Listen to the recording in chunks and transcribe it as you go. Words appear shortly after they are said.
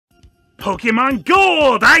Pokemon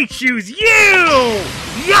Gold! I choose you!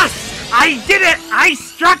 Yes! I did it! I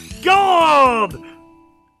struck gold!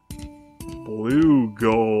 Blue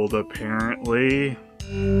gold, apparently.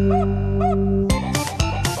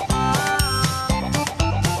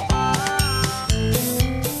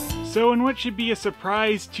 So in what should be a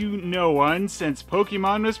surprise to no one, since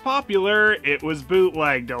Pokemon was popular, it was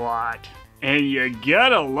bootlegged a lot. And you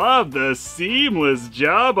gotta love the seamless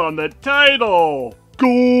job on the title!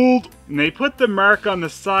 Gold! And they put the mark on the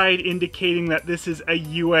side indicating that this is a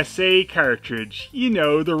USA cartridge. You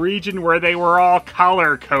know, the region where they were all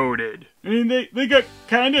color-coded. I mean, they got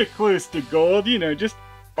kinda close to gold, you know, just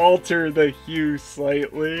alter the hue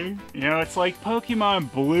slightly. You know, it's like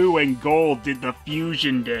Pokemon Blue and Gold did the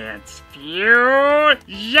fusion dance.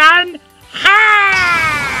 Fusion! Ha!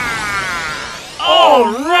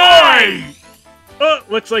 Alright! Oh,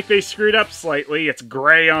 looks like they screwed up slightly. It's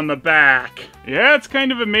gray on the back. Yeah, it's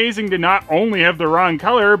kind of amazing to not only have the wrong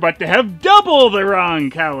color, but to have double the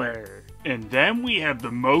wrong color. And then we have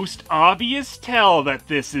the most obvious tell that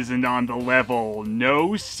this isn't on the level.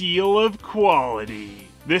 No seal of quality.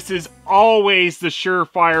 This is always the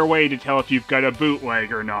surefire way to tell if you've got a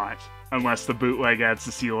bootleg or not. Unless the bootleg adds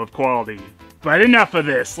the seal of quality. But enough of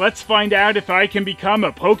this. Let's find out if I can become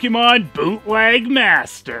a Pokemon bootleg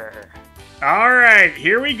master. Alright,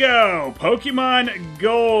 here we go. Pokemon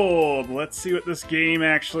Gold. Let's see what this game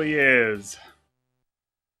actually is.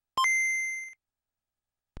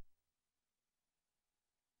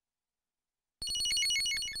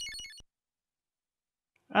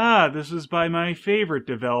 Ah, this was by my favorite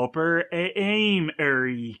developer,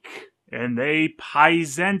 AIM-Eric. And they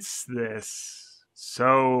presents this.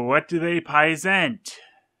 So, what do they present?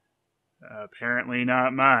 Apparently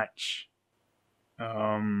not much.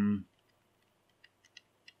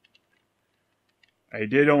 I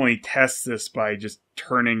did only test this by just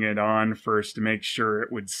turning it on first to make sure it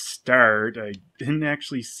would start. I didn't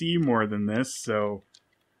actually see more than this, so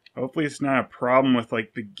hopefully it's not a problem with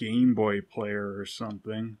like the Game Boy player or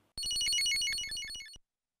something.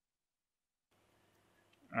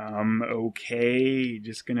 Okay,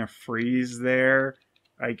 just gonna freeze there.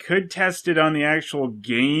 I could test it on the actual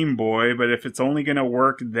Game Boy, but if it's only gonna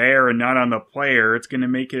work there and not on the player, it's gonna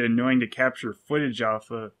make it annoying to capture footage off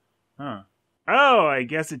of... Huh. Oh, I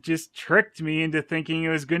guess it just tricked me into thinking it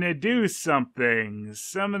was gonna do something.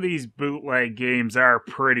 Some of these bootleg games are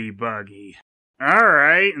pretty buggy.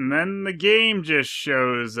 Alright, and then the game just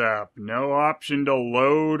shows up. No option to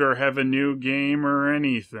load or have a new game or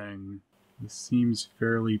anything. This seems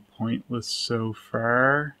fairly pointless so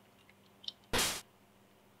far. Let's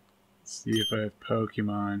see if I have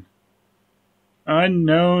Pokemon.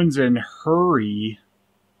 Unknowns and Hurry.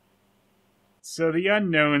 So the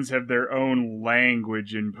unknowns have their own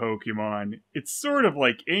language in Pokemon. It's sort of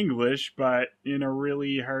like English, but in a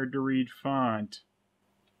really hard to read font.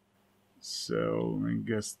 So, I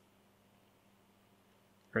guess...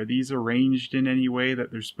 Are these arranged in any way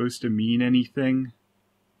that they're supposed to mean anything?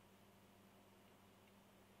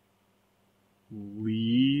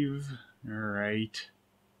 Leave? Alright.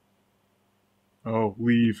 Oh,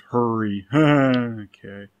 leave, hurry.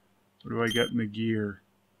 Okay. What do I got in the gear?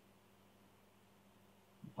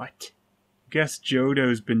 What? Guess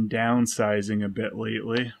Johto's been downsizing a bit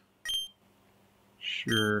lately.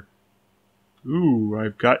 Sure. Ooh,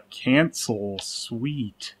 I've got cancel.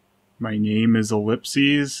 Sweet. My name is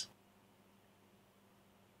Ellipses.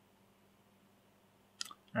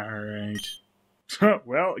 Alright.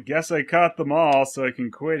 Well, I guess I caught them all, so I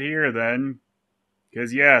can quit here then.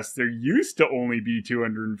 Because yes, there used to only be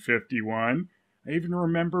 251. I even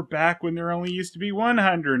remember back when there only used to be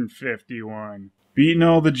 151. Beating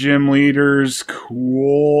all the gym leaders,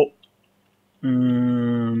 cool.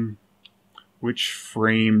 Which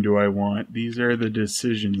frame do I want? These are the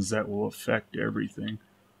decisions that will affect everything.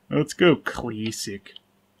 Let's go classic.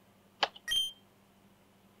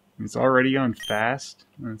 It's already on fast?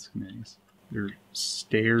 That's nice. There are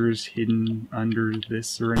stairs hidden under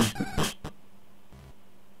this or anything.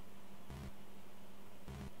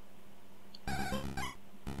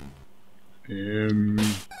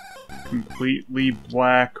 Completely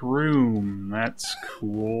black room. That's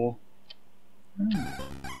cool. Oh.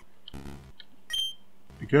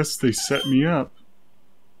 I guess they set me up.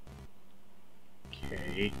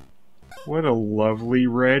 Okay. What a lovely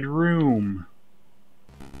red room.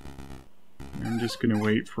 I'm just gonna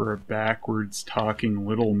wait for a backwards talking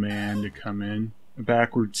little man to come in. A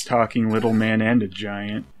backwards talking little man and a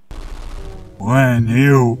giant. When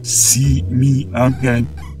you see me again,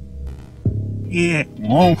 it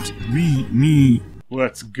won't be me.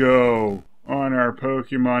 Let's go. on our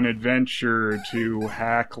Pokemon adventure to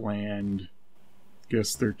Hackland.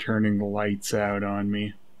 Guess they're turning the lights out on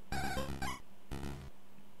me.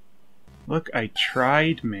 Look, I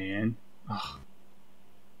tried, man. Ugh.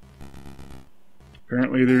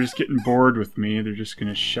 Apparently they're just getting bored with me. They're just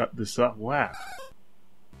gonna shut this up. Wow.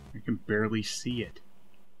 I can barely see it.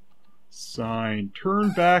 Sign.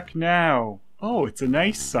 Turn back now. Oh, it's a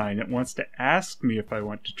nice sign. It wants to ask me if I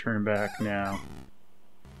want to turn back now.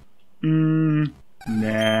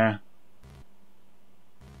 Nah.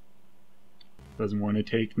 Doesn't want to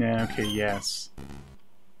take now? Okay, yes.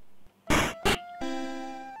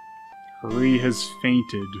 Hurry has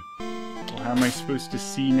fainted. Well, how am I supposed to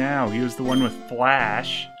see now? He was the one with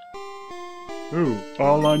Flash. Ooh,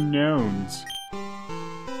 all unknowns.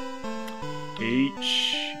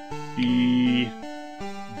 H-E-D-I-E-D.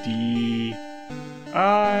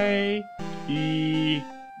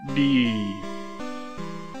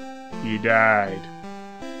 He died.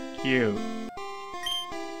 Cute.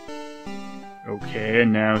 Okay,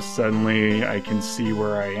 and now suddenly I can see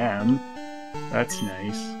where I am. That's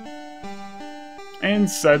nice. And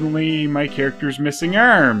suddenly my character's missing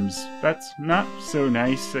arms. That's not so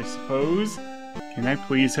nice, I suppose. Can I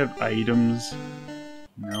please have items?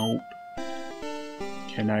 Nope.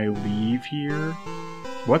 Can I leave here?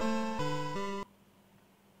 What?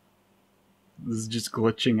 This is just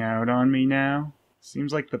glitching out on me now.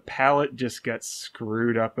 Seems like the palette just got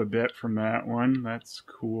screwed up a bit from that one. That's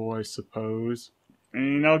cool, I suppose. I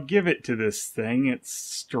mean, I'll give it to this thing. It's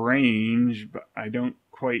strange, but I don't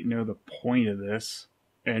quite know the point of this.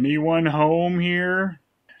 Anyone home here?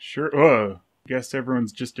 Sure. Ugh. Guess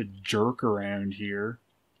everyone's just a jerk around here.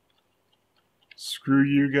 Screw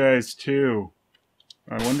you guys too.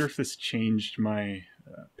 I wonder if this changed my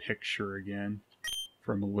picture again.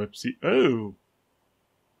 From Ellipses. Oh!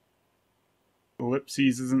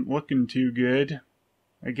 Ellipses isn't looking too good.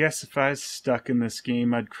 I guess if I was stuck in this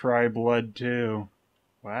game, I'd cry blood too.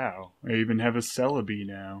 Wow, I even have a Celebi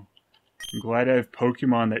now. I'm glad I have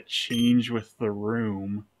Pokemon that change with the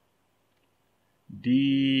room.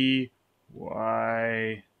 D-Y-I-N-G.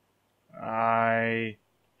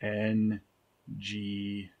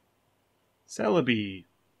 Celebi.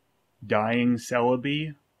 Dying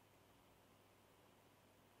Celebi?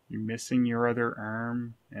 You're missing your other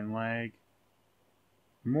arm and leg?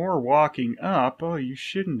 More walking up? Oh, you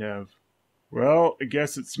shouldn't have. Well, I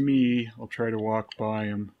guess it's me. I'll try to walk by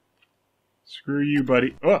him. Screw you,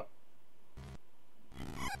 buddy. Oh!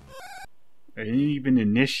 I didn't even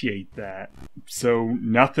initiate that. So,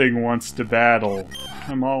 nothing wants to battle.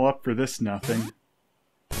 I'm all up for this nothing.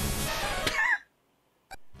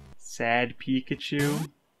 Sad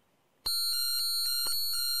Pikachu.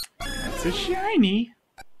 That's a shiny.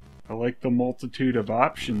 I like the multitude of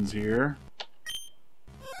options here.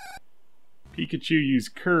 Pikachu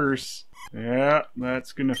used Curse. Yeah,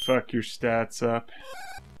 that's gonna fuck your stats up.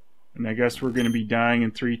 And I guess we're gonna be dying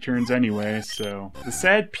in 3 turns anyway, so... The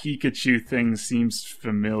sad Pikachu thing seems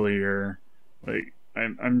familiar. Like,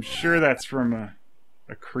 I'm sure that's from a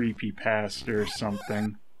creepypasta or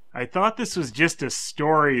something. I thought this was just a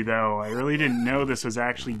story, though. I really didn't know this was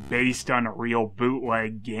actually based on a real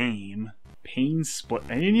bootleg game. Pain Split.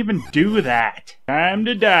 I didn't even do that. Time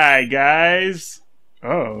to die, guys.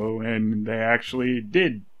 Oh, and they actually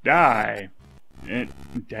did die. And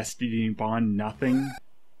Destiny Bond nothing.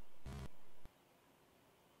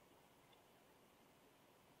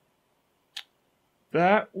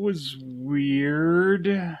 That was weird.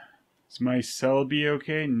 Is my Celebi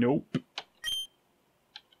okay? Nope.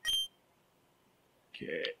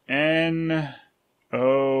 Okay. N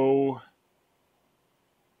O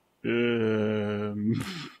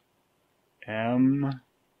M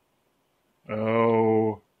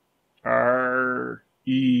O R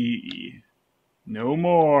E. No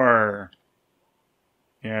more.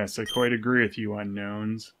 Yes, I quite agree with you,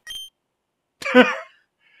 unknowns.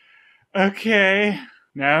 Okay,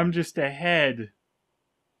 now I'm just ahead.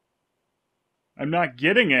 I'm not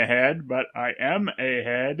getting ahead, but I am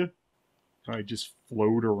ahead. So I just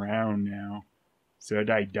float around now. So did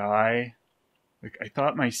I die? Like, I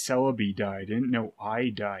thought my Celebi died. I didn't know I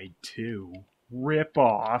died too. Rip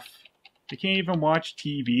off. I can't even watch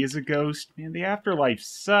TV as a ghost. Man, the afterlife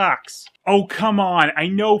sucks. Oh, come on. I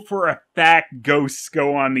know for a fact ghosts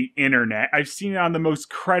go on the internet. I've seen it on the most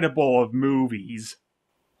credible of movies.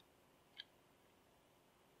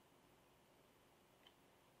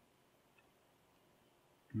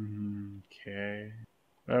 Okay.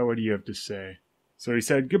 What do you have to say? So he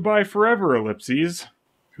said, goodbye forever, Ellipses.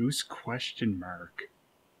 Who's question mark?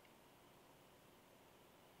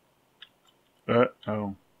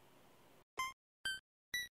 Oh.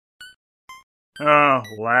 Oh,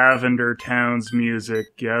 Lavender Town's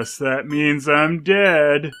music. Guess that means I'm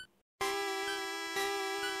dead.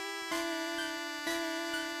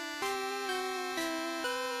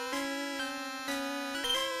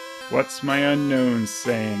 What's my unknown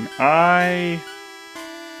saying? I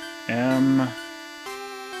am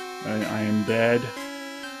dead.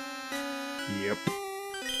 Yep.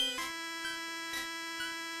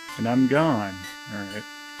 And I'm gone. Alright.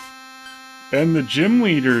 And the gym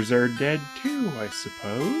leaders are dead too, I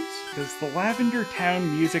suppose? Does the Lavender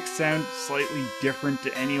Town music sound slightly different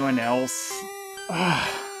to anyone else?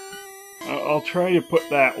 I'll try to put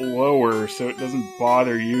that lower so it doesn't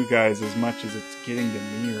bother you guys as much as it's getting to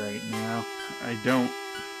me right now. I don't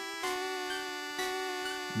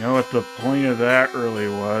know what the point of that really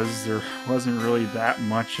was. There wasn't really that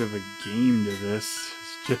much of a game to this.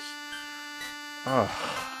 It's just...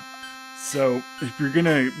 So, if you're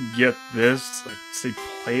gonna get this, I'd say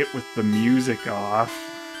play it with the music off.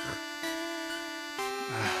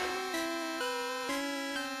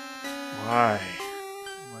 Why?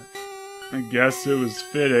 What? I guess it was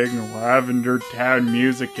fitting. Lavender Town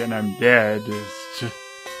music and I'm dead. It's just...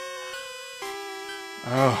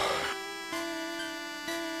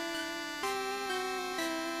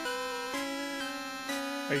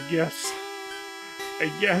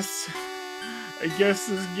 I guess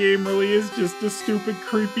this game really is just a stupid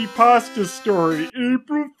creepypasta story.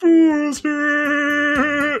 April Fool's!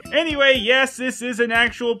 Anyway, yes, this is an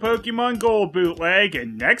actual Pokemon Gold bootleg,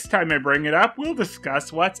 and next time I bring it up, we'll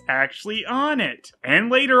discuss what's actually on it. And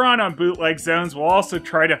later on Bootleg Zones, we'll also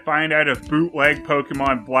try to find out if bootleg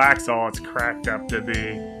Pokemon Black's all it's cracked up to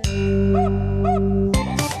be.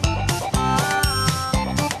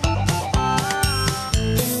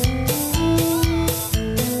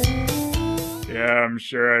 Yeah, I'm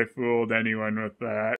sure I fooled anyone with that.